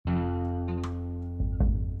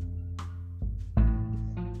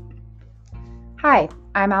Hi,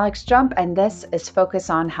 I'm Alex Jump, and this is Focus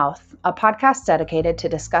on Health, a podcast dedicated to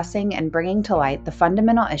discussing and bringing to light the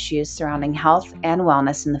fundamental issues surrounding health and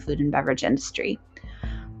wellness in the food and beverage industry.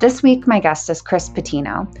 This week, my guest is Chris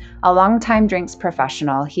Patino, a longtime drinks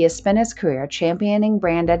professional. He has spent his career championing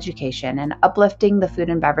brand education and uplifting the food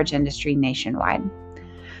and beverage industry nationwide.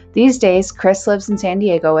 These days, Chris lives in San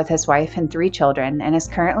Diego with his wife and 3 children and is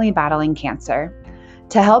currently battling cancer.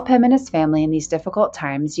 To help him and his family in these difficult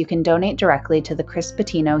times, you can donate directly to the Chris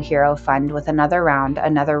Patino Hero Fund with Another Round,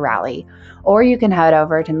 Another Rally, or you can head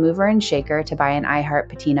over to Mover and Shaker to buy an I Heart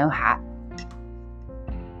Patino hat.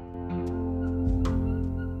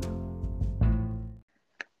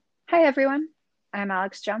 Hi, everyone. I'm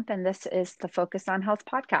Alex Jump, and this is the Focus on Health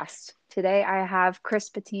podcast. Today, I have Chris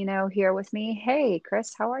Patino here with me. Hey,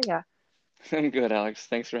 Chris, how are you? I'm good, Alex.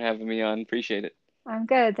 Thanks for having me on. Appreciate it. I'm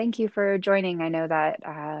good. Thank you for joining. I know that,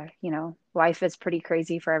 life is pretty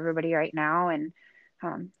crazy for everybody right now, and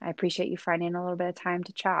I appreciate you finding a little bit of time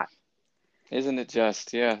to chat. Isn't it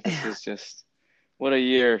just? Yeah, this is just what a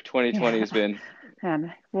year 2020 Yeah. has been.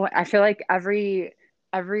 And well, I feel like every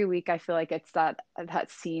week I feel like it's that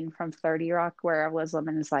scene from 30 Rock where Liz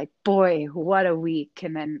Lemon is like, "Boy, what a week,"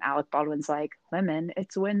 and then Alec Baldwin's like, "Lemon,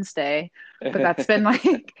 it's Wednesday," but that's been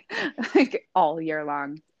like like all year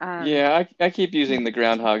long. Yeah, I keep using the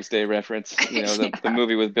Groundhog's Day reference, the Yeah,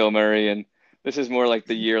 movie with Bill Murray, and this is more like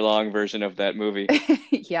the year-long version of that movie.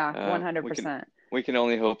 yeah, Uh, we can 100%. we can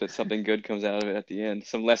only hope that something good comes out of it at the end,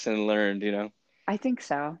 some lesson learned. I think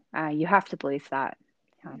so. You have to believe that.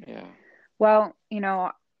 Yeah. Well,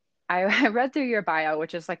 I read through your bio,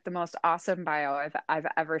 which is like the most awesome bio I've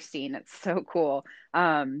ever seen. It's so cool.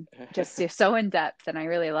 Just you're so in depth, and I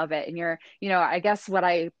really love it. And I guess what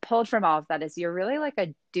I pulled from all of that is you're really like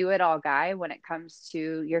a do-it-all guy when it comes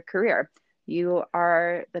to your career. You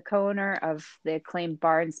are the co-owner of the acclaimed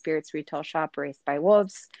bar and spirits retail shop Raised by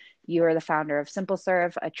Wolves. You are the founder of Simple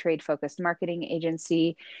Serve, a trade-focused marketing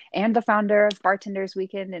agency, and the founder of Bartenders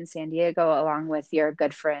Weekend in San Diego, along with your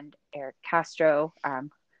good friend Eric Castro.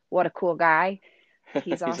 What a cool guy. He's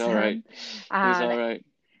He's all right. awesome. He's Um, all right.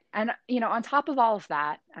 and, on top of all of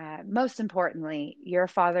that, most importantly, you're a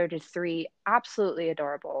father to 3 absolutely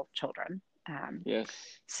adorable children. Yes.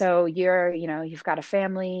 So you've got a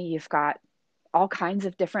family, you've got all kinds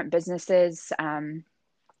of different businesses. And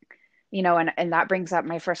that brings up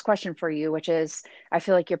my first question for you, which is I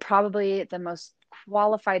feel like you're probably the most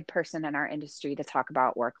qualified person in our industry to talk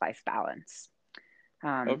about work-life balance.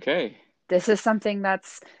 Um, Okay. this is something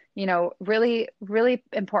that's really really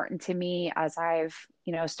important to me as I've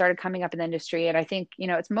started coming up in the industry, and I think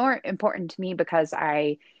it's more important to me because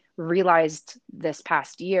I realized this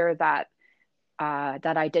past year that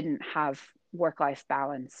I didn't have work life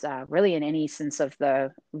balance really in any sense of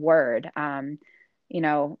the word. You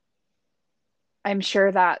know I'm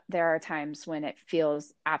sure that there are times when it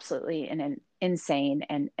feels absolutely insane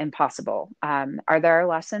and impossible. Are there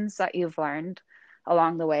lessons that you've learned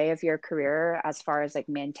along the way of your career as far as like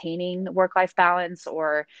maintaining work-life balance,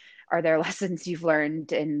 or are there lessons you've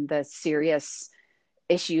learned in the serious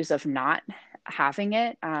issues of not having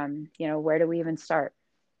it? Where do we even start?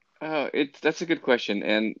 That's a good question,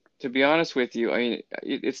 and to be honest with you, I mean,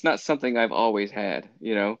 it's not something I've always had.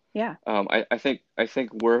 Yeah. I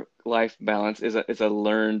think work-life balance is a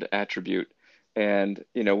learned attribute, and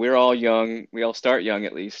we're all young. We all start young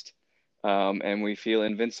at least, and we feel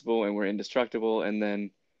invincible and we're indestructible, and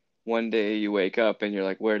then one day you wake up and you're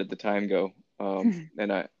like, where did the time go?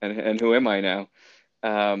 And who am I now?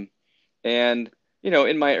 Um, and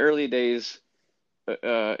in my early days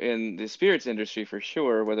in the spirits industry for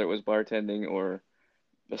sure, whether it was bartending or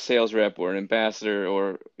a sales rep or an ambassador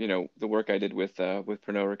or the work I did with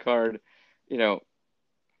Pernod Ricard, you know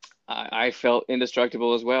I felt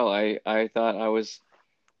indestructible as well. I thought I was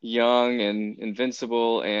young and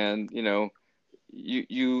invincible, and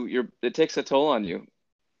it takes a toll on you.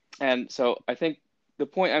 And so I think the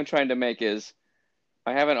point I'm trying to make is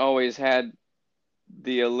I haven't always had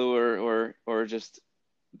the allure or just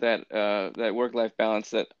that work-life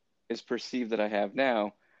balance that is perceived that I have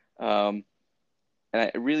now. Um, and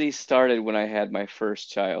it really started when I had my first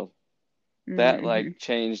child. That Hmm. like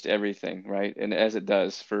changed everything, right? And as it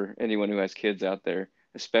does for anyone who has kids out there,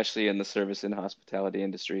 especially in the service and hospitality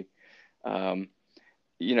industry. Um,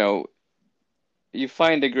 you know, you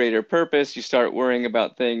find a greater purpose, you start worrying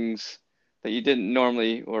about things that you didn't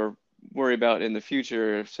normally or worry about in the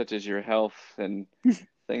future, such as your health and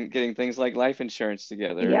getting things like life insurance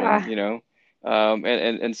together, and Yeah.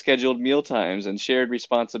 and scheduled meal times and shared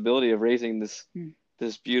responsibility of raising this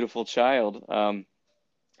beautiful child.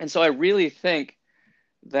 And so I really think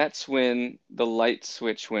that's when the light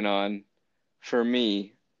switch went on for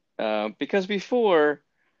me, because before,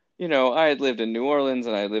 I had lived in New Orleans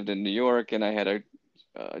and I lived in New York and I had a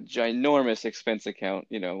ginormous expense account.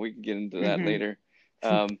 We can get into that Hmm. later.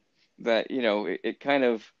 Um, that it kind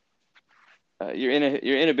of your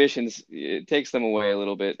inhibitions, it takes them away a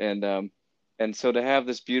little bit, and so to have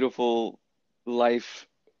this beautiful life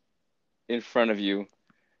in front of you,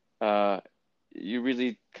 uh, you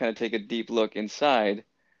really kind of take a deep look inside,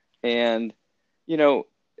 and you know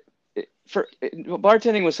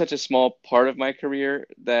bartending was such a small part of my career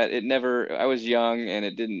that it never, I was young and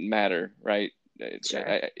it didn't matter, right?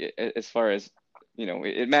 Sure. As far as,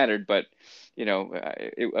 it mattered, but,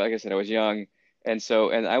 like I said, I was young. And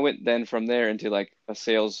I went then from there into like a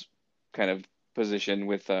sales kind of position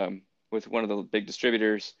with one of the big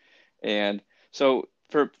distributors. And so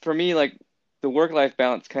for me, like the work-life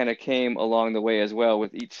balance kind of came along the way as well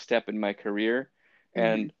with each step in my career. Hmm.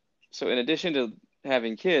 And so in addition to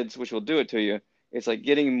having kids, which will do it to you, it's like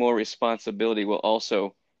getting more responsibility will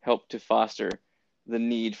also help to foster the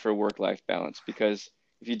need for work-life balance. Because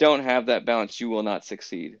if you don't have that balance, you will not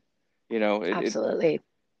succeed. You know, Absolutely.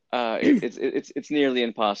 it's nearly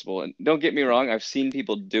impossible. And don't get me wrong, I've seen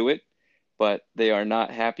people do it, but they are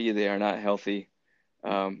not happy. They are not healthy.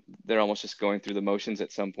 They're almost just going through the motions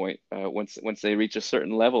at some point, once they reach a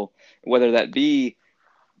certain level, whether that be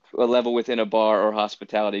a level within a bar or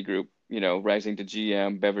hospitality group, rising to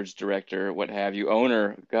GM, beverage director, what have you,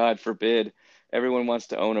 owner, God forbid. Everyone wants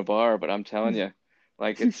to own a bar, but I'm telling you,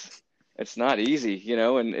 like it's not easy,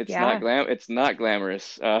 and Yeah. it's not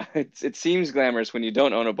glamorous. It seems glamorous when you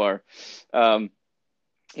don't own a bar. Um,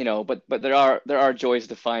 but there are joys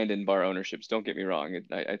to find in bar ownerships. Don't get me wrong.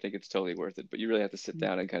 I think it's totally worth it, but you really have to sit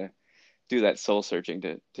down and kind of do that soul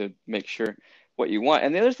searching to make sure what you want.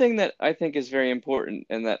 And the other thing that I think is very important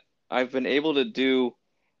and that I've been able to do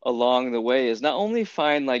along the way is not only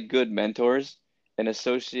find like good mentors and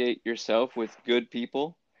associate yourself with good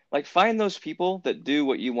people, like find those people that do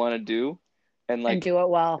what you want to do and And like do it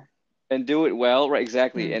well. and do it well, right?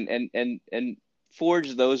 Exactly. Mm. And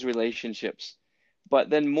forge those relationships. But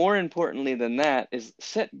then more importantly than that is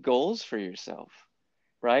set goals for yourself,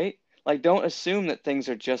 right? Like, don't assume that things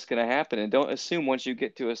are just going to happen, and don't assume once you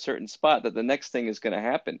get to a certain spot that the next thing is going to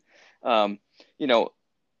happen. Um, you know,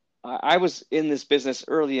 I was in this business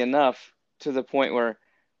early enough to the point where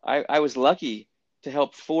I was lucky to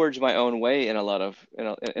help forge my own way in a lot of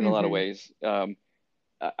Hmm. ways.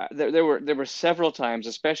 There were several times,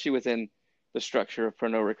 especially within the structure of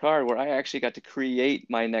Pernod Ricard, where I actually got to create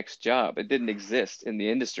my next job. It didn't exist in the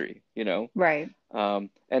industry. Right. And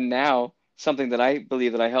now something that I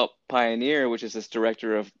believe that I helped pioneer, which is this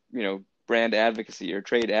director of, brand advocacy or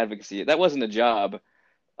trade advocacy. That wasn't a job.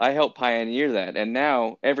 I helped pioneer that, and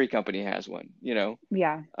now every company has one. Yeah.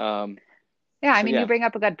 Um, Yeah. I so mean, you yeah, bring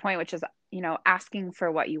up a good point, which is, asking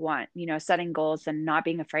for what you want, setting goals and not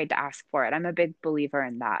being afraid to ask for it. I'm a big believer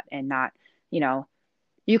in that, you know,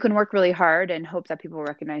 you can work really hard and hope that people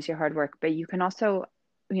recognize your hard work, but you can also,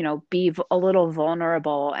 be a little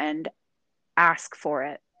vulnerable and ask for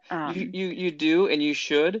it. you do, and you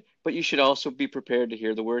should, but you should also be prepared to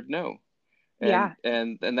hear the word no. And Yeah.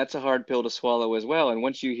 and and that's a hard pill to swallow as well. And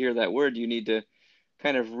once you hear that word, you need to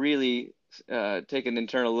kind of really take an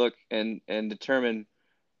internal look and determine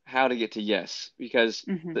how to get to yes, because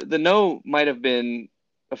Hmm. the no might have been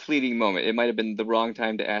a fleeting moment. It might have been the wrong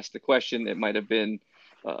time to ask the question. It might have been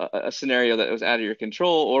a scenario that was out of your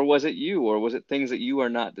control, or was it you, or was it things that you are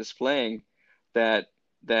not displaying that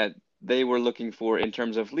that they were looking for in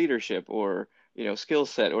terms of leadership or skill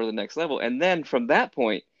set or the next level. And then from that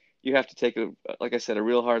point, you have to take like I said, a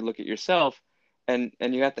real hard look at yourself, and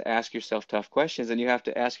you have to ask yourself tough questions, and you have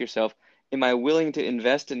to ask yourself, am I willing to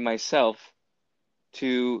invest in myself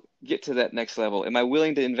to get to that next level? Am I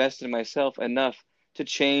willing to invest in myself enough to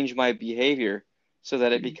change my behavior so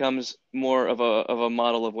that it becomes more of a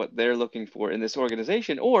model of what they're looking for in this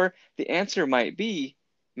organization? Or the answer might be,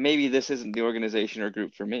 maybe this isn't the organization or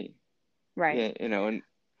group for me. Right. Yeah, and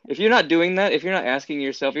if you're not doing that, if you're not asking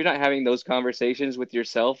yourself, you're not having those conversations with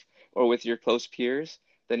yourself or with your close peers,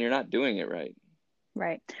 then you're not doing it right.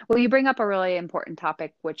 Right. Well, you bring up a really important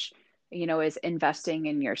topic, which, is investing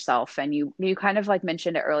in yourself. And you kind of like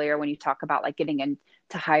mentioned it earlier when you talk about like getting into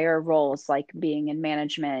higher roles, like being in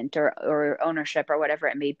management or ownership or whatever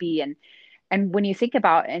it may be. And when you think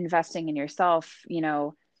about investing in yourself,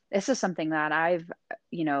 this is something that I've,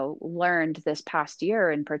 learned this past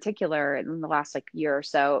year in particular, in the last like year or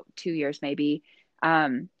so, 2 years maybe.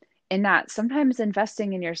 Um, in that sometimes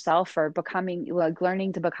investing in yourself or becoming like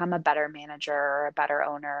learning to become a better manager or a better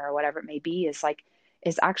owner or whatever it may be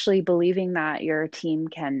is actually believing that your team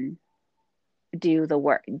can do the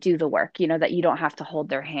work, that you don't have to hold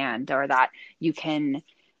their hand, or that you can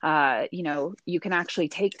you can actually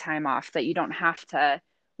take time off, that you don't have to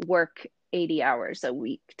work 80 hours a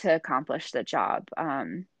week to accomplish the job.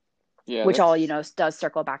 Yeah, Which all, that's does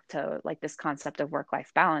circle back to like this concept of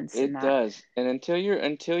work-life balance, and it that. does. And until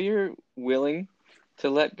you're willing to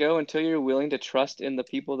let go, until you're willing to trust in the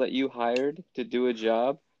people that you hired to do a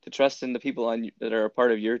job, to trust in the people that are a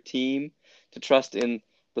part of your team, to trust in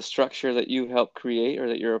the structure that you help create or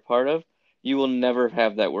that you're a part of, you will never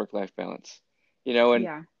have that work-life balance. And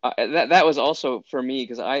Yeah. that was also for me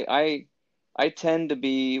because I tend to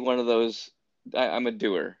be one of those. I'm a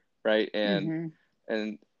doer, right? Hmm.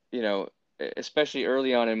 And you know, especially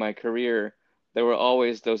early on in my career, there were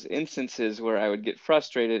always those instances where I would get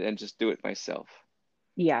frustrated and just do it myself.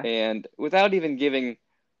 Yeah. And without even giving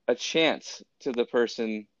a chance to the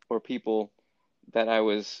person or people that I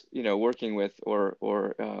was, working with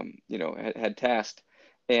or had tasked.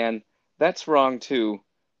 And that's wrong too,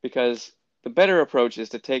 because the better approach is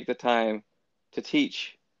to take the time to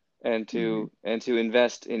teach and Hmm. to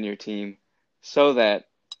invest in your team so that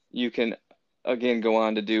you can again go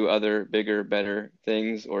on to do other bigger, better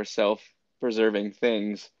things or self-preserving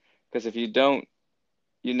things. Because if you don't,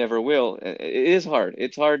 you never will. It is hard.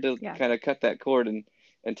 It's hard to Yeah. kind of cut that cord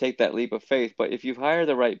and take that leap of faith. But if you hire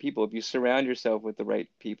the right people, if you surround yourself with the right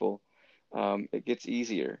people, it gets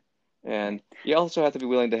easier. And Right. you also have to be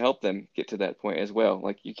willing to help them get to that point as well.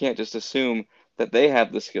 Like you can't just assume that they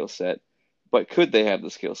have the skill set, but could they have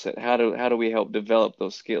the skill set? How do we help develop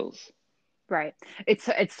those skills? Right. It's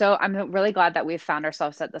so I'm really glad that we've found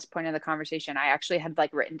ourselves at this point in the conversation. I actually had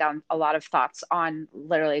like written down a lot of thoughts on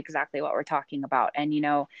literally exactly what we're talking about. And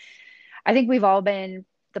I think we've all been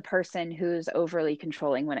the person who's overly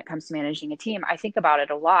controlling when it comes to managing a team. I think about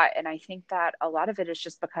it a lot, and I think that a lot of it is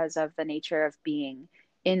just because of the nature of being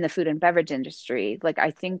in the food and beverage industry. Like,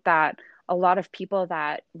 I think that a lot of people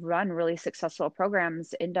that run really successful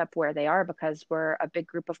programs end up where they are because we're a big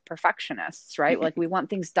group of perfectionists, right? Like, we want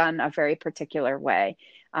things done a very particular way.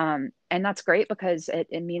 And that's great because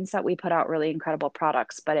it means that we put out really incredible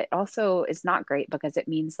products, but it also is not great because it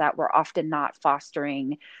means that we're often not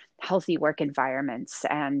fostering healthy work environments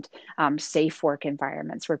and safe work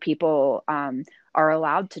environments where people are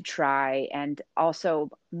allowed to try, and also,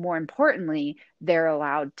 more importantly, they're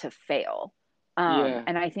allowed to fail. Yeah,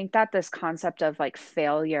 And I think that this concept of like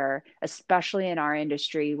failure, especially in our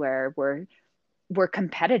industry where we're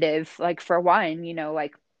competitive, like for one,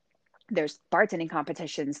 like there's bartending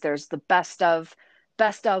competitions, there's the best of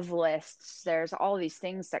lists, there's all these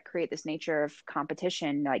things that create this nature of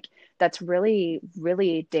competition, like that's really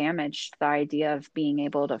really damaged the idea of being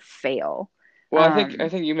able to fail. well, I um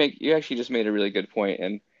think you actually just made a really good point,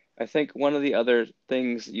 and I think one of the other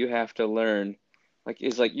things you have to learn,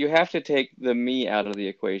 is you have to take the me out of the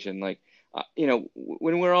equation. Like,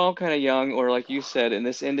 when we're all kind of young, or like you said, in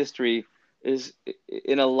this industry, is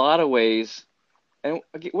in a lot of ways, and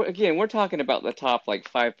again, we're talking about the top like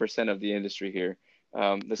 5% of the industry here.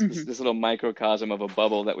 This, this mhm. this little microcosm of a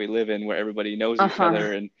bubble that we live in, where everybody knows each Uh-huh.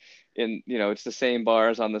 other, and it's the same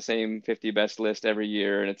bars on the same 50 best list every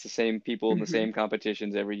year, and it's the same people in the Mhm. same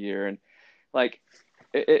competitions every year, and like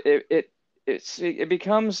it it it it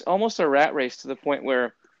becomes almost a rat race to the point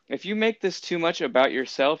where if you make this too much about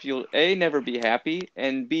yourself, you'll A, never be happy,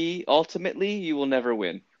 and B, ultimately you will never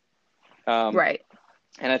win. Um, Right.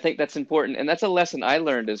 and I think that's important, and that's a lesson I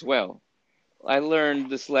learned as well. I learned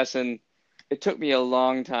this lesson. It took me a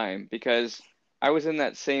long time because I was in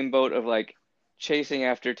that same boat of like chasing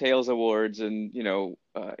after Tails Awards and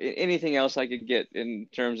anything else I could get in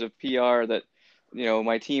terms of PR that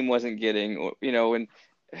my team wasn't getting, or and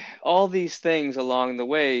all these things along the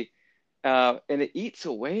way, and it eats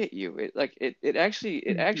away at you. It Mhm.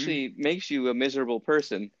 actually makes you a miserable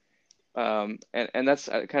person, and that's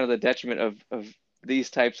kind of the detriment of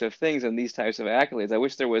these types of things and these types of accolades. I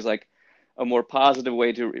wish there was like a more positive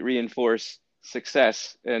way to reinforce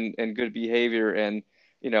success and good behavior. And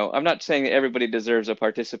I'm not saying that everybody deserves a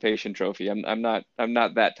participation trophy. I'm not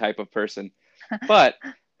that type of person. But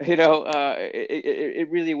it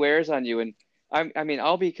really wears on you. And I mean,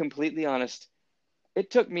 I'll be completely honest.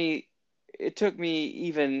 It took me it took me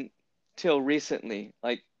even till recently.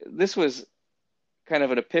 Like this was kind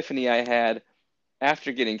of an epiphany I had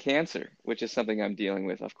after getting cancer, which is something I'm dealing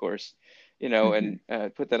with, of course, Mhm.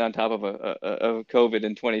 and put that on top of of COVID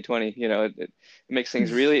in 2020. It makes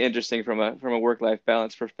things really interesting from a work-life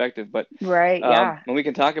balance perspective. But Right. Yeah. and we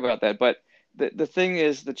can talk about that. But the thing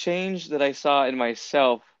is, the change that I saw in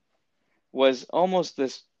myself was almost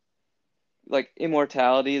this like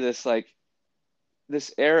immortality, this like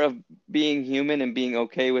this air of being human and being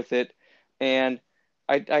okay with it, And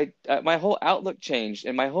my whole outlook changed,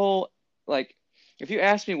 and my whole, like, if you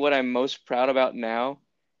ask me what I'm most proud about now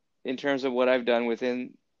in terms of what I've done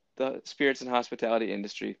within the spirits and hospitality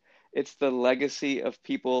industry, it's the legacy of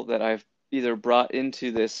people that I've either brought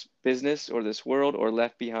into this business or this world or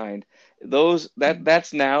left behind.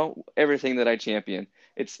 That's now everything that I champion.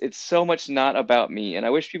 It's so much not about me, and I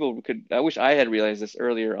wish I had realized this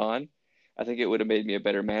earlier on. I think it would have made me a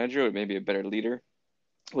better manager, it would have made me a better leader,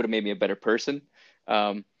 would have made me a better person.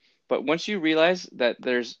 Um, but once you realize that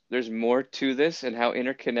there's more to this and how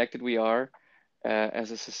interconnected we are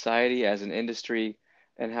as a society, as an industry,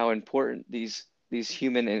 and how important these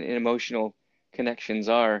human and emotional connections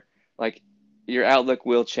are, like, your outlook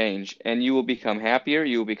will change, and you will become happier,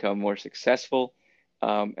 you will become more successful,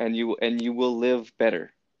 and you will live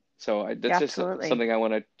better. So Yeah, that's just absolutely. something I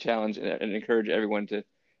want to challenge and encourage everyone to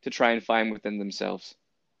try and find within themselves.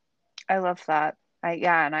 I love that.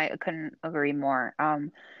 Yeah, and I couldn't agree more.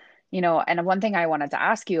 And one thing I wanted to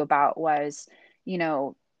ask you about was, you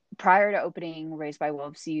know, prior to opening Raised by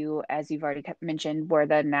Wolves, you, as you've already mentioned, were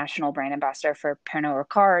the national brand ambassador for Pernod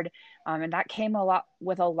Ricard, and that came a lot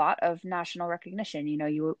with a lot of national recognition.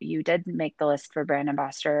 You did make the list for brand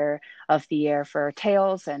ambassador of the year for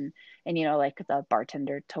Tales, and like the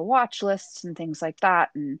bartender to watch lists and things like that.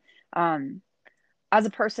 And um, as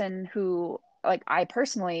a person who, like, I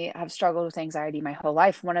personally have struggled with anxiety my whole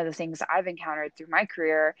life. One of the things I've encountered through my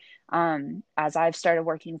career, as I've started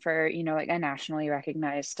working for, like a nationally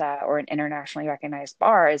recognized or an internationally recognized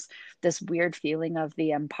bar, is this weird feeling of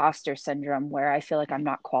the imposter syndrome where I feel like I'm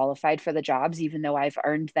not qualified for the jobs, even though I've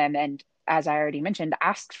earned them and, as I already mentioned,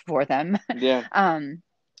 asked for them. Yeah. um,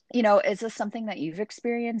 is this something that you've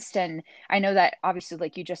experienced? And I know that obviously,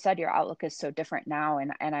 like you just said, your outlook is so different now,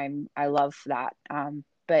 and I love that.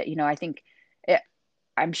 But I think it,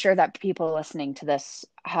 I'm sure that people listening to this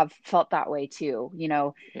have felt that way too.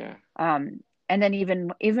 Yeah. And then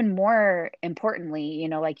even more importantly,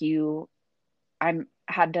 like I'm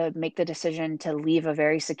had to make the decision to leave a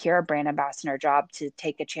very secure brand ambassador job to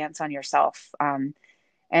take a chance on yourself.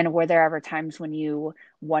 And were there ever times when you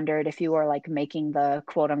wondered if you were like making the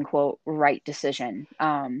quote unquote right decision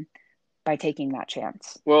by taking that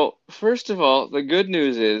chance? Well, first of all, the good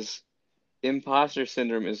news is imposter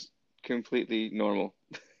syndrome is completely normal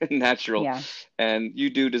and natural, Yeah. and you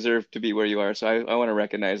do deserve to be where you are. So I want to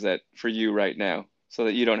recognize that for you right now, so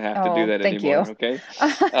that you don't have to do Oh, that thank you. anymore, okay?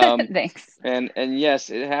 Um, Thanks. and yes,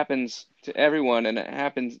 it happens to everyone, and it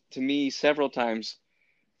happens to me several times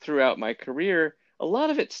throughout my career. A lot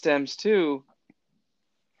of it stems too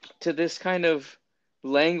to this kind of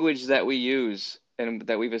language that we use and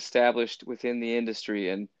that we've established within the industry.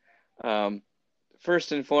 And um,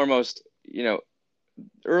 first and foremost,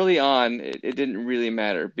 early on, it didn't really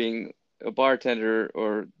matter being a bartender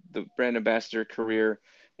or the brand ambassador career.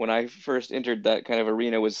 When I first entered that kind of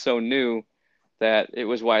arena was so new that it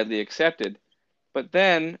was widely accepted. But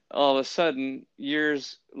then all of a sudden,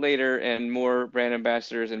 years later, and more brand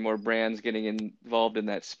ambassadors and more brands getting involved in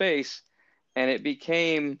that space, and it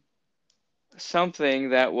became something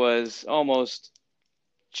that was almost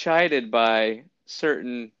chided by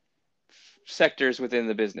certain sectors within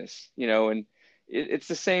the business, and it's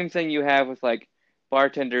the same thing you have with, like,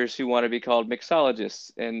 bartenders who want to be called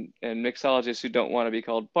mixologists, and mixologists who don't want to be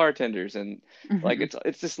called bartenders, and, like, Hmm.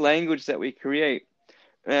 it's this language that we create,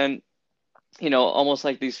 and almost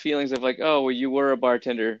like these feelings of, like, oh, well, you were a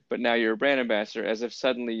bartender, but now you're a brand ambassador, as if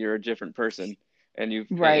suddenly you're a different person, and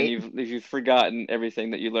Right. you've forgotten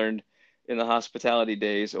everything that you learned in the hospitality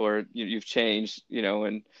days, or you've changed,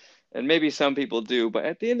 and maybe some people do, but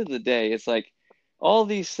at the end of the day, it's like all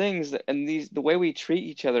these things and the way we treat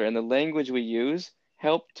each other and the language we use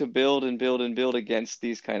help to build and build and build against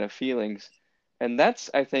these kind of feelings. And that's,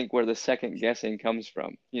 I think, where the second guessing comes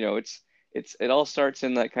from. It all starts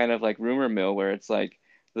in that kind of like rumor mill where it's like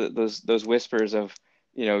those whispers of,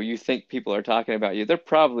 you think people are talking about you. They're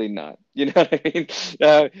probably not. You know what I mean?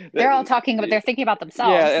 They're all talking, but That, they're thinking about yeah,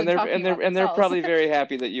 themselves and and talking about they're themselves. probably very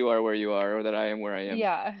happy that you are where you are, or that I am where I am.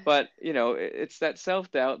 Yeah. But it's that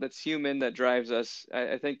self-doubt that's human that drives us.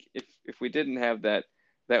 I think if we didn't have that,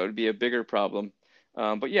 that would be a bigger problem.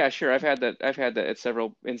 But yeah, sure, I've had that at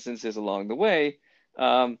several instances along the way.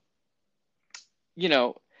 Um, you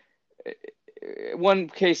know, one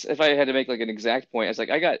case, if I had to make like an exact point, it's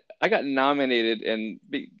like I got nominated and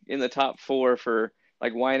be in the top four for,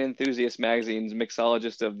 like, Wine Enthusiast magazine's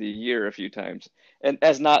Mixologist of the Year a few times, and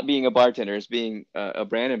as not being a bartender, as being a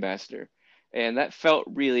brand ambassador, and that felt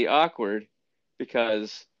really awkward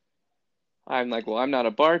because I'm like, well, I'm not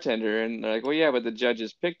a bartender, and they're like, well, yeah, but the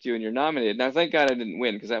judges picked you and you're nominated. Now, thank God I didn't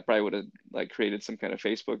win, because that probably would have, like, created some kind of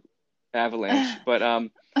Facebook avalanche.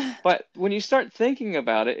 But when you start thinking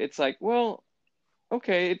about it, it's like, well,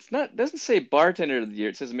 okay, it's not doesn't say bartender of the year,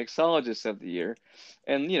 it says mixologist of the year.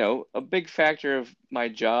 And a big factor of my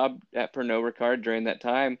job at Pernod Ricard during that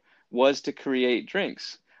time was to create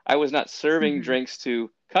drinks. I was not serving Hmm. drinks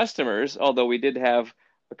to customers, although we did have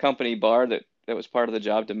a company bar that was part of the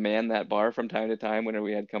job to man that bar from time to time whenever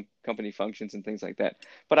we had company functions and things like that.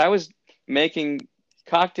 But I was making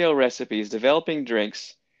cocktail recipes, developing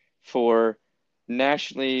drinks for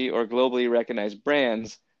nationally or globally recognized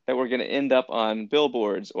brands that were going to end up on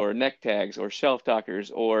billboards or neck tags or shelf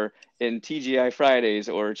talkers or in TGI Fridays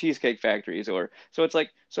or Cheesecake Factories or so it's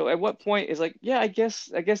like so at what point is like yeah I guess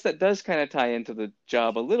that does kind of tie into the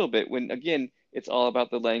job a little bit when again it's all about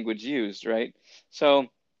the language used, right? So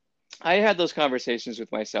I had those conversations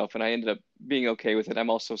with myself and I ended up being okay with it. I'm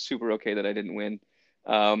also super okay that I didn't win.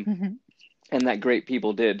 Um, Hmm. and that great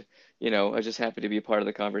people did. I was just happy to be a part of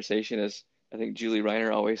the conversation. As I think Julie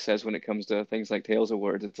Reiner always says when it comes to things like Tails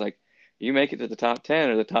Awards, it's like you make it to the top 10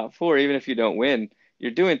 or the top four, even if you don't win,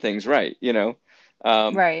 you're doing things right.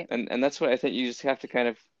 Right. And that's what I think you just have to kind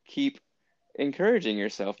of keep encouraging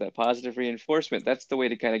yourself, that positive reinforcement. That's the way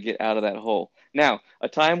to kind of get out of that hole. Now, a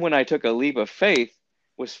time when I took a leap of faith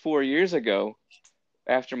was 4 years ago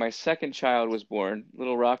after my second child was born,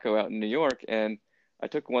 little Rocco out in New York, and I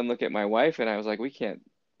took one look at my wife and I was like, we can't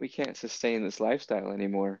sustain this lifestyle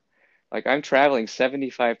anymore. Like I'm traveling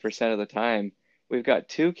 75% of the time. We've got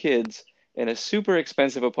two kids in a super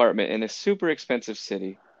expensive apartment in a super expensive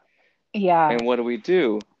city. Yeah. And what do we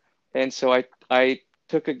do? And so I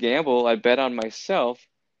took a gamble. I bet on myself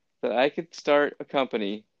that I could start a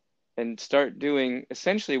company and start doing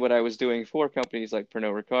essentially what I was doing for companies like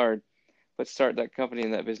Pernod Ricard, but start that company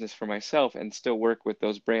and that business for myself and still work with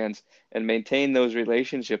those brands and maintain those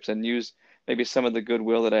relationships and use maybe some of the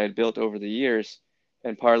goodwill that I had built over the years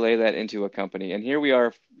and parlay that into a company. And here we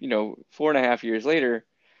are, 4.5 years later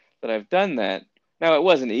that I've done that. Now it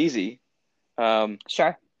wasn't easy. Um,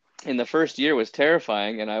 Sure. and the first year was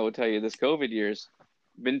terrifying, and I will tell you this COVID year's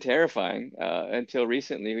been terrifying until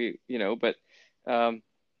recently. Um,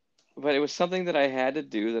 but it was something that I had to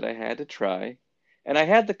do, that I had to try. And I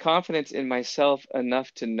had the confidence in myself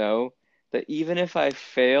enough to know that even if I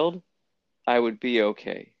failed, I would be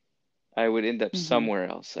okay. I would end up Hmm. somewhere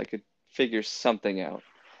else. I could figure something out.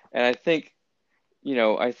 And I think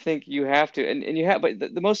you have to, and you have, but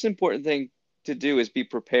the most important thing to do is be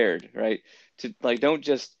prepared, right? To like, don't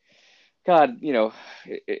just, God,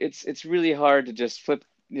 it's really hard to just flip,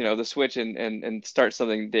 the switch and start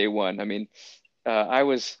something day one. I mean, I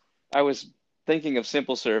was thinking of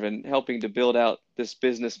SimpleServe and helping to build out this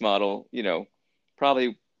business model,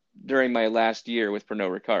 probably during my last year with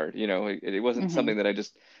Pernod Ricard. It wasn't Hmm. something that I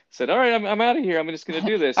just said, all right, I'm out of here. I'm just going to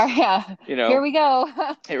do Oh, this. yeah. You Here know, we go.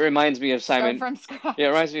 it reminds me of Start Simon. from Yeah, it scratch.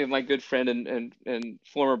 reminds me of my good friend and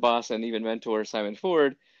former boss and even mentor Simon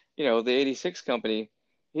Ford. The 86 company.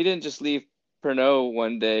 He didn't just leave Pernod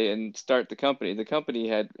one day and start the company. The company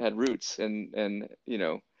had roots and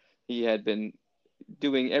he had been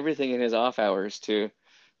doing everything in his off hours to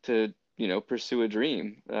pursue a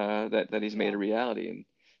dream that he's made Yeah. a reality. And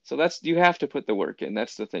so that's you have to put the work in.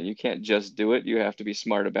 That's the thing. You can't just do it. You have to be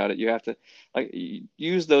smart about it. You have to like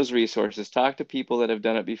use those resources. Talk to people that have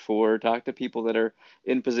done it before. Talk to people that are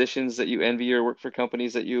in positions that you envy or work for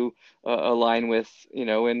companies that you align with.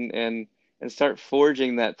 And start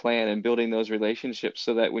forging that plan and building those relationships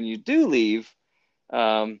so that when you do leave,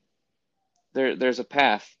 um, there's a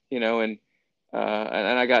path. And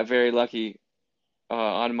I got very lucky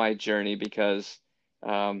on my journey because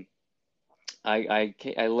um,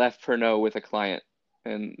 I left Pernod with a client,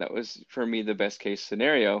 and that was for me the best case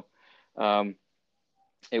scenario. Um,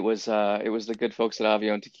 it was the good folks at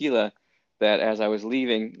Avion Tequila that as I was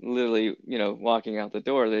leaving, literally, walking out the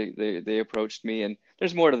door, they approached me, and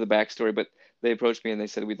there's more to the backstory, but they approached me and they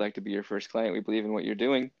said, "We'd like to be your first client. We believe in what you're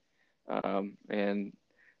doing."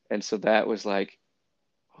 And so that was like,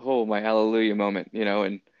 oh, my hallelujah moment.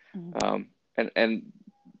 Mhm. Um, and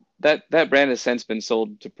that brand has since been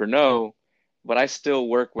sold to Pernod, but I still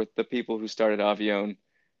work with the people who started Avion.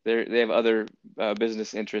 They have other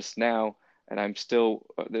business interests now, and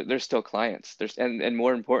they're still clients. And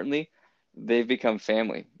more importantly, they've become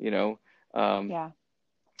family. Um, Yeah.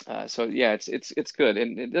 so yeah, it's good,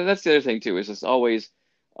 and that's the other thing too. Is it's always,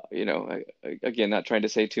 again, not trying to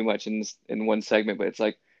say too much in one segment, but it's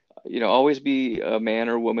like, always be a man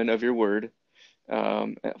or woman of your word,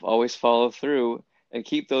 always follow through and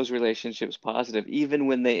keep those relationships positive, even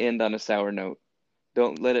when they end on a sour note.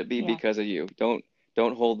 Don't let it be Yeah. because of you. Don't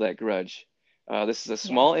hold that grudge. This is a Yeah.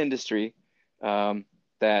 small industry um,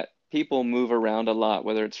 that people move around a lot,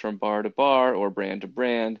 whether it's from bar to bar or brand to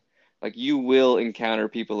brand. Like you will encounter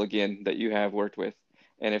people again that you have worked with.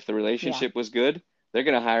 And if the Yeah. relationship was good, they're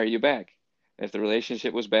going to hire you back. And if the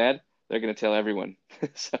relationship was bad, they're going to tell everyone.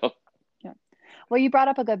 So, Yeah. Well, you brought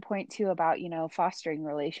up a good point too about, fostering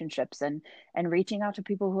relationships and reaching out to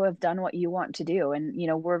people who have done what you want to do. And,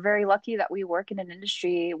 we're very lucky that we work in an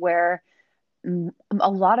industry where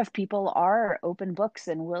a lot of people are open books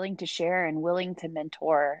and willing to share and willing to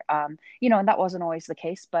mentor. And that wasn't always the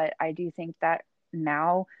case, but I do think that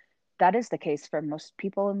now that is the case for most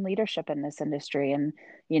people in leadership in this industry. And,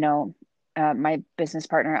 you know, my business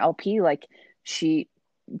partner, LP, like she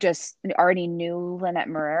just already knew Lynette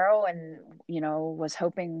Marrero and, was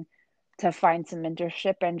hoping to find some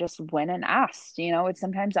mentorship and just went and asked. It's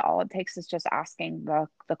sometimes all it takes is just asking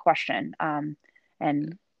the question.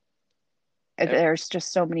 And there's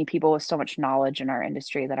just so many people with so much knowledge in our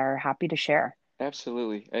industry that are happy to share.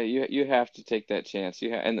 absolutely. You have to take that chance.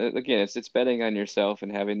 And again, it's betting on yourself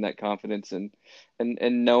and having that confidence and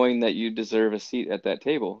knowing that you deserve a seat at that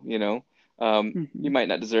table, you know. You Hmm. might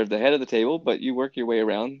not deserve the head of the table, but you work your way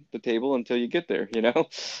around the table until you get there, you know.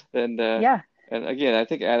 And Yeah. and again, I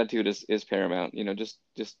think attitude is paramount, you know, just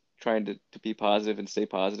trying to be positive and stay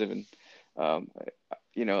positive and um,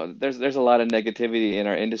 there's a lot of negativity in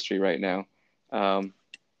our industry right now. Um,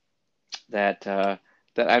 that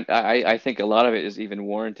I think a lot of it is even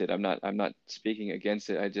warranted. I'm not speaking against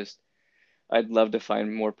it. I'd love to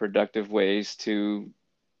find more productive ways to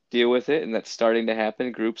deal with it, and that's starting to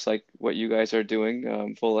happen. Groups like what you guys are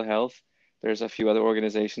doing, Full of Health. There's a few other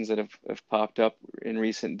organizations that have popped up in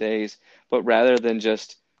recent days, but rather than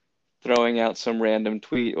just throwing out some random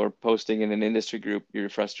tweet or posting in an industry group your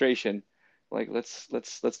frustration, like let's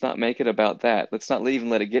not make it about that. Let's not even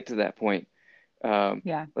let it get to that point. um,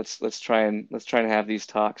 Yeah. let's try and have these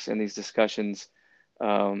talks and these discussions,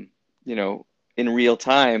 um, you know, in real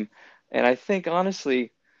time. And I think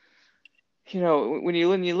honestly, when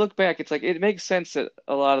you look back, it's like it makes sense that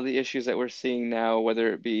a lot of the issues that we're seeing now,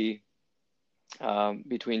 whether it be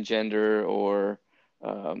between gender or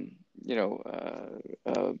um, you know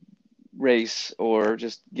race or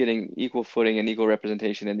just getting equal footing and equal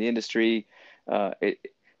representation in the industry.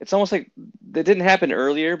 It's almost like that didn't happen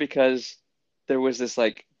earlier because there was this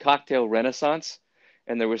like cocktail renaissance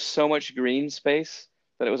and there was so much green space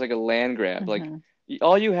that it was like a land grab. Like Hmm.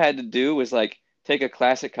 all you had to do was like take a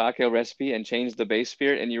classic cocktail recipe and change the base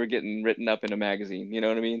spirit and you were getting written up in a magazine. You know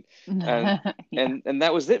what I mean? And Yeah. and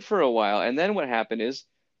that was it for a while. And then what happened is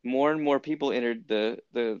more and more people entered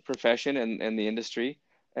the profession and the industry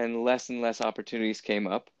and less opportunities came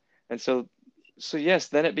up. And so yes,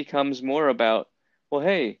 then it becomes more about, well,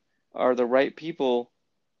 hey, are the right people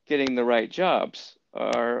getting the right jobs?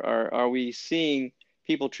 Are we seeing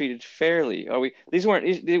people treated fairly? Are we they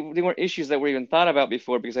weren't issues that were even thought about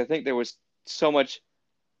before because I think there was so much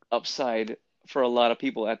upside for a lot of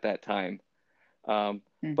people at that time. Um,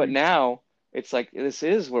 but Hmm. now it's like this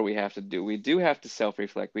is where we have to do. We do have to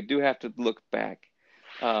self-reflect. We do have to look back.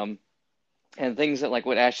 Um, and things that like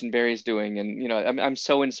what Ashton Berry's doing, and I'm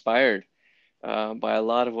so inspired by a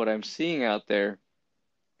lot of what I'm seeing out there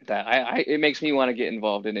that it makes me want to get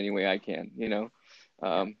involved in any way I can, you know.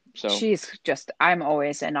 Yeah. So I'm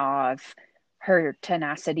always in awe of her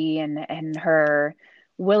tenacity and her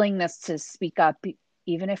willingness to speak up,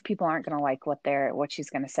 even if people aren't going to like what she's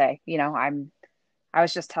going to say. I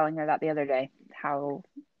was just telling her that the other day, how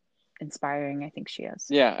inspiring I think she is.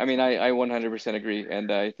 yeah, I mean, I 100% agree,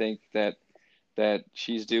 and I think that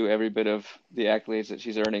she's due every bit of the accolades that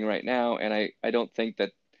she's earning right now, and I don't think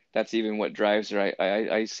that that's even what drives her.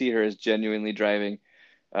 I see her as genuinely driving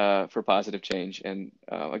for positive change, and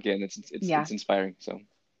again, Yeah. it's inspiring. So.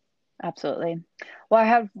 Absolutely. Well, I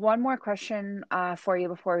have one more question for you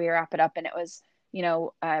before we wrap it up, and it was,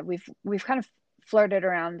 we've kind of flirted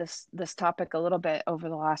around this topic a little bit over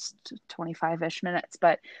the last 25-ish minutes,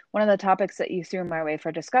 but one of the topics that you threw my way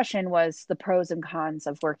for discussion was the pros and cons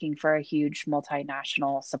of working for a huge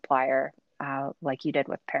multinational supplier, like you did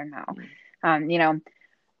with Paramount. Um, you know,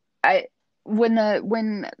 I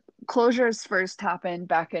when closures first happened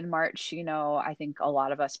back in March, I think a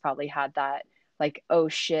lot of us probably had that like, oh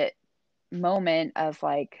shit moment of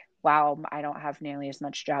like, wow, I don't have nearly as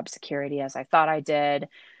much job security as I thought I did.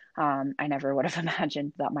 I never would have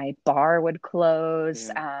imagined that my bar would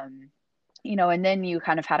close. Yeah. And then you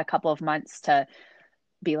kind of had a couple of months to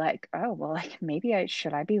be like, oh, well, like maybe I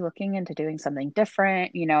be looking into doing something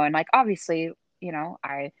different, and like obviously,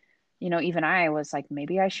 even I was like,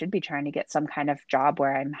 maybe I should be trying to get some kind of job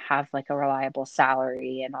where I have like a reliable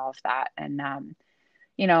salary and all of that. And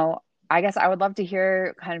you know, I guess I would love to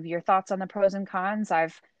hear kind of your thoughts on the pros and cons.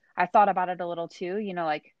 I thought about it a little too,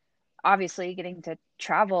 like obviously getting to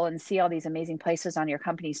travel and see all these amazing places on your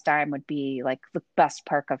company's dime would be like the best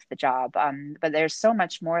perk of the job. But there's so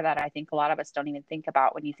much more that I think a lot of us don't even think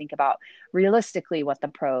about when you think about realistically what the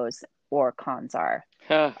pros or cons are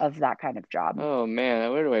Huh. of that kind of job. Oh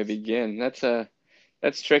man, where do I begin?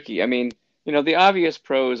 That's tricky. I mean, the obvious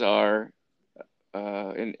pros are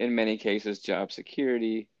in many cases job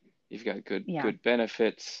security. You've got Yeah. good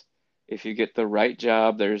benefits. If you get the right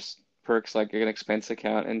job, there's perks like an expense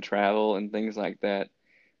account and travel and things like that.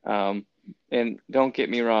 Um, and don't get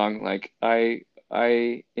me wrong, like I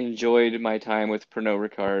enjoyed my time with Pernod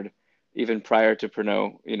Ricard even prior to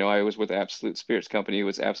Pernod. I was with Absolute Spirits Company. It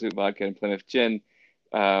was Absolute Vodka and Plymouth Gin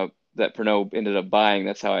uh, that Pernod ended up buying.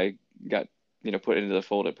 That's how I got, put into the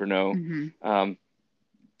fold at Pernod. Hmm. Um,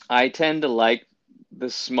 I tend to like the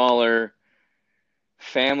smaller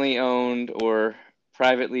family owned or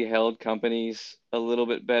privately held companies a little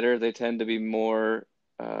bit better. They tend to be more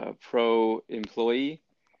pro employee,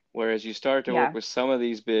 whereas you start to work Yeah. with some of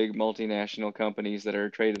these big multinational companies that are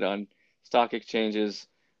traded on stock exchanges.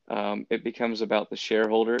 It becomes about the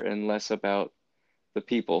shareholder and less about the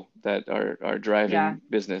people that are Yeah. driving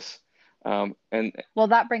business. And Well,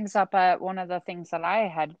 that brings up one of the things that I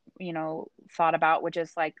had, thought about, which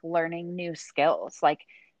is like learning new skills, like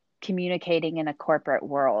communicating in a corporate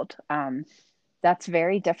world. That's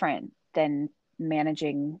very different than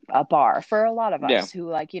managing a bar for a lot of yeah, us who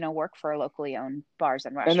like, work for locally owned bars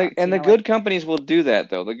and and the restaurants, and the like, good companies will do that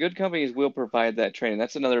though. The good companies will provide that training.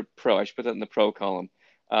 That's another pro. I should put that in the pro column.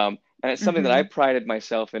 And it's something that I hmm prided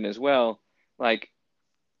myself in as well. Like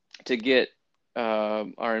to get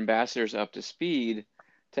our ambassadors up to speed,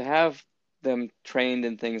 to have them trained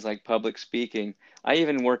in things like public speaking. I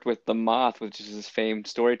even worked with the Moth, which is this famed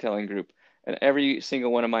storytelling group, and every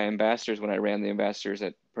single one of my ambassadors, when I ran the ambassadors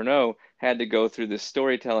at Pernod, had to go through this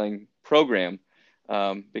storytelling program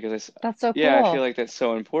because that's so yeah, I feel cool. like that's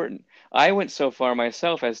so important. I went so far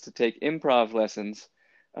myself as to take improv lessons,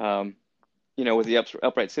 um, with the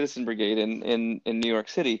Upright Citizen Brigade in New York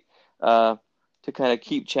City, uh, to kind of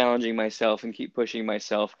keep challenging myself and keep pushing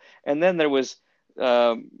myself. And then there was,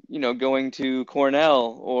 going to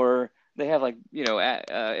Cornell, or they have like,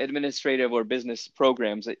 administrative or business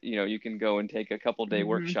programs that, you can go and take a couple day Hmm.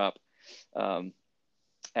 workshop um,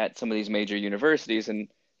 at some of these major universities. And,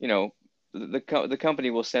 the company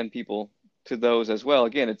will send people to those as well.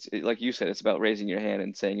 Again, like you said, it's about raising your hand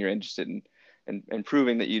and saying you're interested in and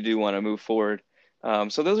proving that you do want to move forward.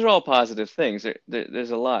 So those are all positive things.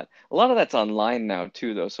 There's a lot of that's online now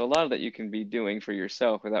too, though. So a lot of that you can be doing for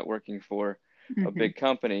yourself without working for a Hmm. big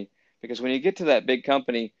company. Because when you get to that big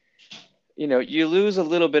company, you lose a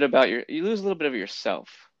little bit of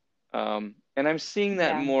yourself. And I'm seeing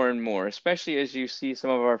that Yeah. more and more, especially as you see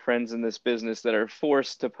some of our friends in this business that are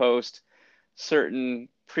forced to post certain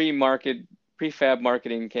prefab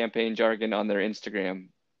marketing campaign jargon on their Instagram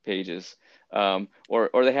pages, or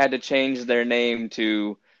they had to change their name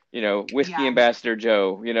to, Whiskey Yeah. Ambassador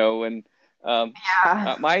Joe, and um,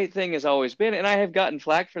 Yeah. my thing has always been, and I have gotten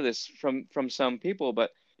flack for this from some people,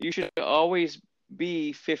 but you should always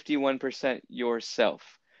be 51%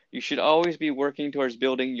 yourself. You should always be working towards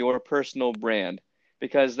building your personal brand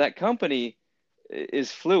because that company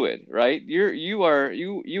is fluid, right? You are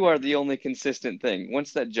the only consistent thing.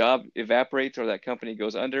 Once that job evaporates or that company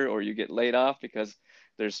goes under or you get laid off because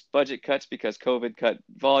there's budget cuts because COVID cut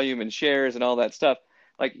volume and shares and all that stuff,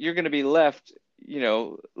 like you're going to be left,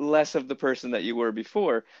 less of the person that you were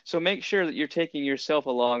before. So make sure that you're taking yourself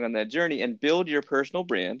along on that journey and build your personal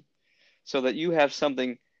brand so that you have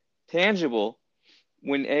something tangible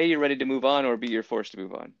when A, you're ready to move on, or B, you're forced to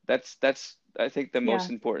move on. That's I think the most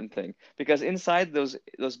Yeah. important thing because inside those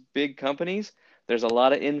big companies, there's a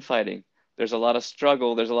lot of infighting. There's a lot of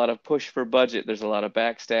struggle. There's a lot of push for budget. There's a lot of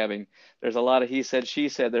backstabbing. There's a lot of he said, she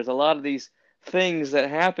said. There's a lot of these things that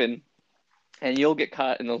happen, and you'll get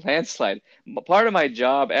caught in the landslide. Part of my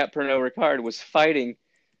job at Pernod Ricard was fighting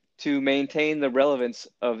to maintain the relevance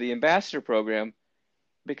of the ambassador program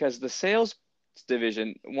because the sales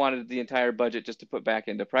division wanted the entire budget just to put back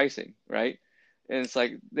into pricing, right? And it's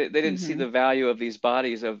like they didn't see Hmm. the value of these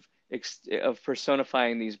bodies of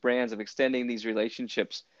personifying these brands, of extending these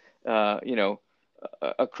relationships, uh, you know,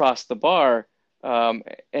 across the bar. Um,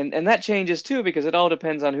 and that changes too because it all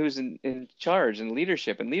depends on who's in charge and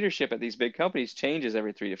leadership. And leadership at these big companies changes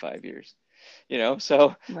every 3 to 5 years.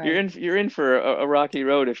 So Right. you're in for a rocky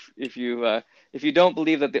road if you don't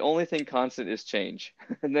believe that the only thing constant is change,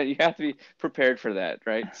 and then you have to be prepared for that,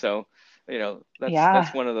 right? So that's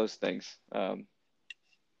Yeah. one of those things.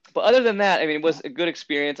 But other than that, I mean, it was Yeah. a good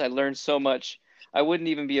experience. I learned so much. I wouldn't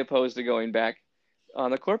even be opposed to going back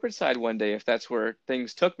on the corporate side one day if that's where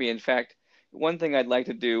things took me. In fact, one thing I'd like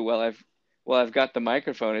to do while I've got the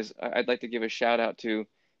microphone is I'd like to give a shout out to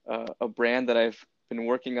a brand that I've been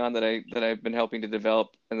working on that I've been helping to develop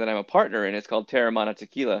and that I'm a partner in. It's called Terramana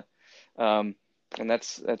Tequila, um, and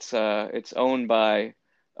it's owned by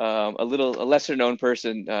a lesser known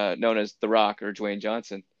person known as The Rock or Dwayne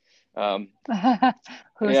Johnson. Um,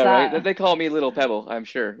 Who's yeah, right. that? They call me Little Pebble, I'm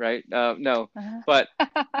sure, right? No, but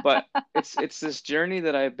but it's this journey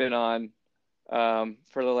that I've been on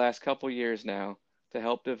for the last couple years now to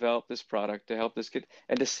help develop this product, to help this kid,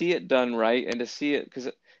 and to see it done right, and to see it because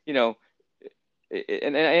you know,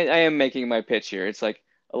 I am making my pitch here. It's like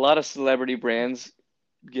a lot of celebrity brands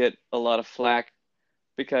get a lot of flack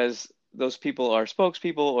because those people are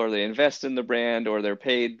spokespeople, or they invest in the brand, or they're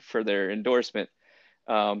paid for their endorsement.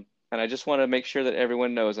 And I just want to make sure that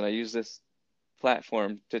everyone knows, and I use this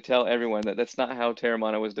platform to tell everyone that that's not how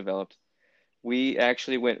Terramana was developed. We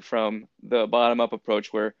actually went from the bottom up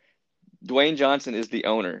approach where Dwayne Johnson is the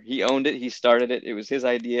owner. He owned it, he started it, it was his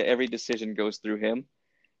idea. Every decision goes through him.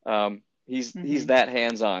 He's Hmm. that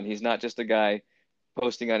hands on. He's not just a guy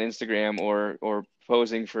posting on Instagram or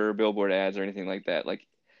posing for billboard ads or anything like that. Like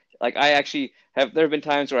I actually have there have been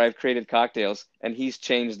times where I've created cocktails and he's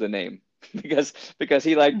changed the name because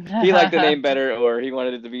he liked the name better, or he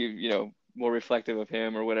wanted it to be, more reflective of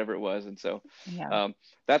him or whatever it was. And so Yeah. um,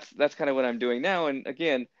 that's kind of what I'm doing now. And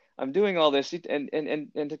again, I'm doing all this and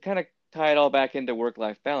to kind of tie it all back into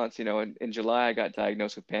work-life balance, in July I got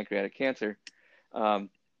diagnosed with pancreatic cancer. Um,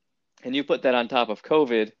 and you put that on top of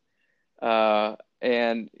COVID,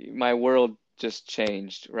 and my world just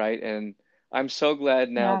changed, right? And I'm so glad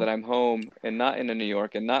now Yeah. that I'm home and not in New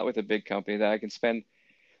York and not with a big company, that I can spend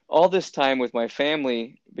all this time with my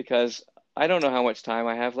family, because I don't know how much time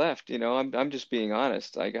I have left. I'm just being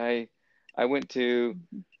honest. Like I went to,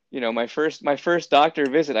 my first doctor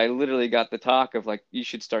visit, I literally got the talk of like, you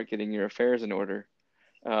should start getting your affairs in order.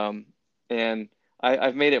 Um, and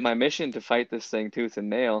I've made it my mission to fight this thing tooth and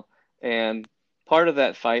nail. And part of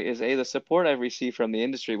that fight is the support I've received from the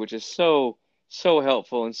industry, which is so, so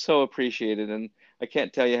helpful and so appreciated. And I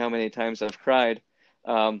can't tell you how many times I've cried.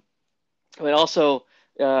 Um, but also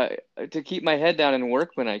uh, to keep my head down and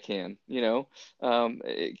work when I can,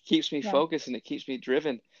 it keeps me Yeah. focused and it keeps me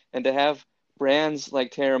driven. And to have brands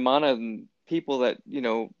like Terramana and people that,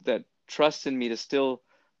 that trust in me to still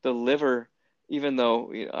deliver, even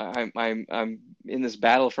though I'm in this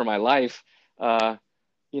battle for my life, uh,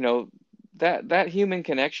 you know, that human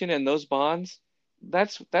connection and those bonds,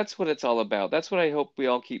 that's what it's all about. That's what I hope we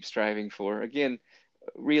all keep striving for. Again,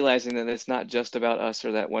 realizing that it's not just about us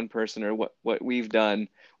or that one person or what we've done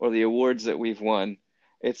or the awards that we've won.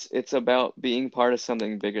 It's about being part of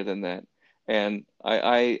something bigger than that. And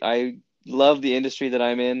I love the industry that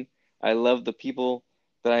I'm in. I love the people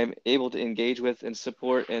that I'm able to engage with and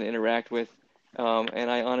support and interact with. And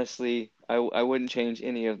I honestly, I wouldn't change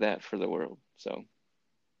any of that for the world. So,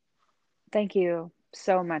 Thank you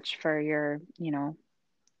so much for your,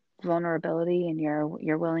 vulnerability and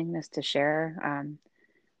your willingness to share.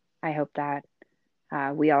 I hope that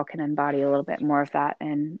we all can embody a little bit more of that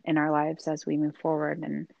in our lives as we move forward.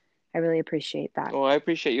 And I really appreciate that. well, I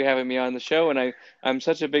appreciate you having me on the show, and I'm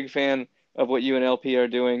such a big fan of what you and LP are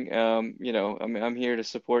doing. I'm here to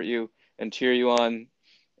support you and cheer you on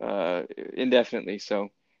indefinitely. So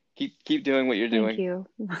keep doing what you're Thank doing. you.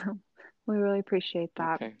 We really appreciate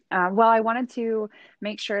that. Okay. Well, I wanted to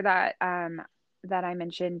make sure that that I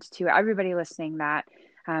mentioned to everybody listening that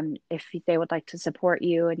if they would like to support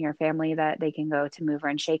you and your family, that they can go to Mover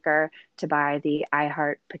and Shaker to buy the I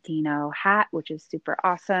Heart Patino hat, which is super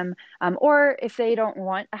awesome. Or if they don't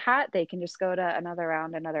want a hat, they can just go to Another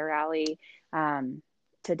Round, Another Rally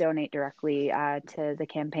to donate directly to the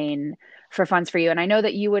campaign for Funds for You. And I know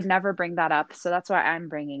that you would never bring that up, so that's why I'm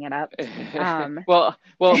bringing it up. Um, Well,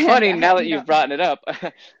 and funny now that you know, you've brought it up.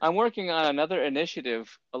 I'm working on another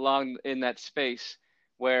initiative along in that space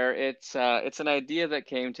where it's an idea that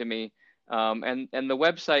came to me, and the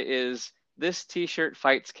website is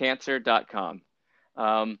thist-shirtfightscancer.com.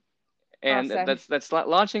 Um, and awesome. that's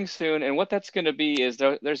launching soon. And what that's going to be is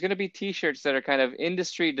there's going to be T-shirts that are kind of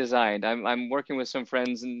industry designed. I'm working with some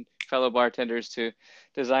friends and fellow bartenders to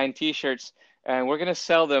design T-shirts, and we're going to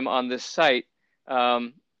sell them on this site.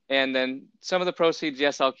 Um, and then some of the proceeds,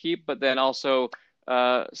 yes, I'll keep, but then also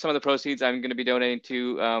some of the proceeds I'm going to be donating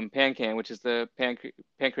to PanCAN, which is the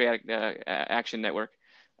Pancreatic Action Network.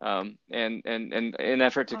 And in an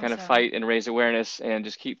effort to kind of Awesome. fight and raise awareness and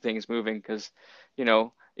just keep things moving, because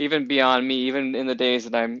even beyond me, even in the days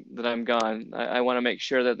that I'm gone, I want to make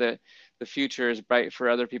sure that the future is bright for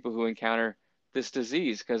other people who encounter this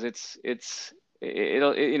disease, because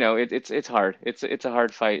it's hard. It's a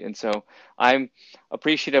hard fight, and so I'm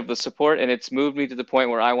appreciative of the support, and it's moved me to the point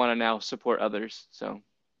where I want to now support others. So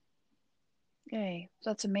Yay,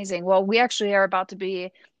 that's amazing. Well, we actually are about to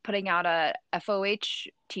be putting out a FOH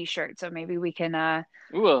t-shirt, so maybe we can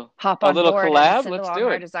ooh, hop a on little board and collab. send Let's along do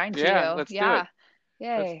our it. design to Yeah, you. let's do it. Yeah.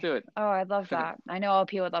 Let's Yay. do it. Oh, I love that. I know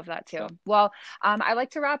LP would love that too. So, Well, I like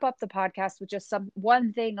to wrap up the podcast with just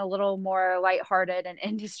one thing a little more lighthearted and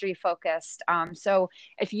industry focused. So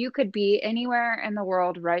if you could be anywhere in the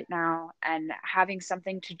world right now and having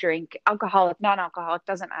something to drink, alcoholic, non-alcoholic,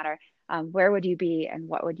 doesn't matter. Where would you be and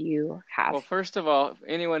what would you have? well, first of all,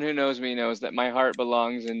 anyone who knows me knows that my heart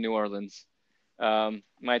belongs in New Orleans.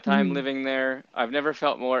 My time Mm. living there, I've never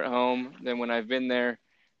felt more at home than when I've been there.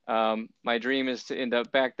 My dream is to end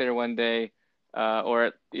up back there one day, or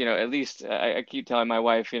at least I keep telling my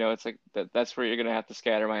wife, it's like that's where you're gonna have to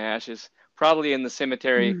scatter my ashes, probably in the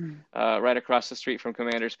cemetery Mm. right across the street from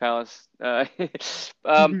Commander's Palace.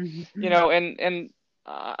 Um, and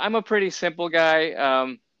I'm a pretty simple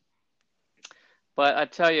guy. But I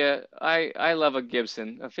tell you, I love a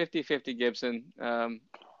Gibson, a 50/50 Gibson.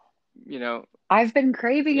 You know, I've been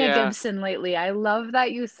craving a yeah, Gibson lately. I love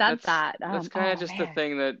that you said that's that. that's kind of Oh just the man.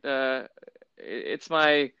 thing that it's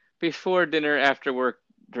my before dinner after work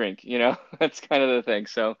drink. That's kind of the thing.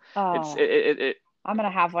 So it's Oh, it I'm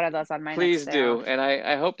gonna have one of those on my next please day do, off. and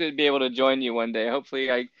I hope to be able to join you one day.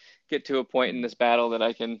 Hopefully, I get to a point in Mm. this battle that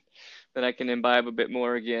I can imbibe a bit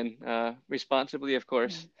more again, responsibly, of Yeah.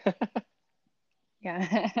 course.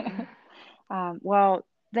 Yeah. Well,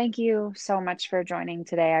 thank you so much for joining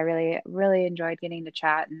today. I really, really enjoyed getting to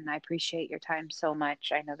chat and I appreciate your time so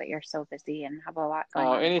much. I know that you're so busy and have a lot going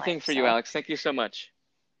Oh, on in anything life. for you, So, Alex. Thank you so much.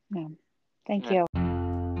 yeah, All thank right. you.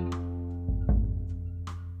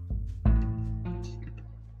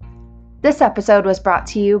 This episode was brought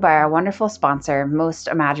to you by our wonderful sponsor, Most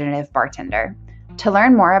Imaginative Bartender. To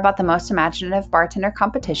learn more about the Most Imaginative Bartender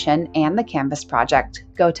competition and the Canvas project,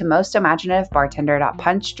 go to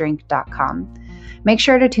mostimaginativebartender.punchdrink.com. Make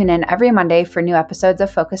sure to tune in every Monday for new episodes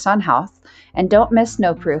of Focus on Health, and don't miss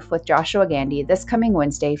No Proof with Joshua Gandy this coming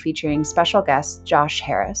Wednesday featuring special guest Josh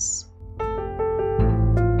Harris.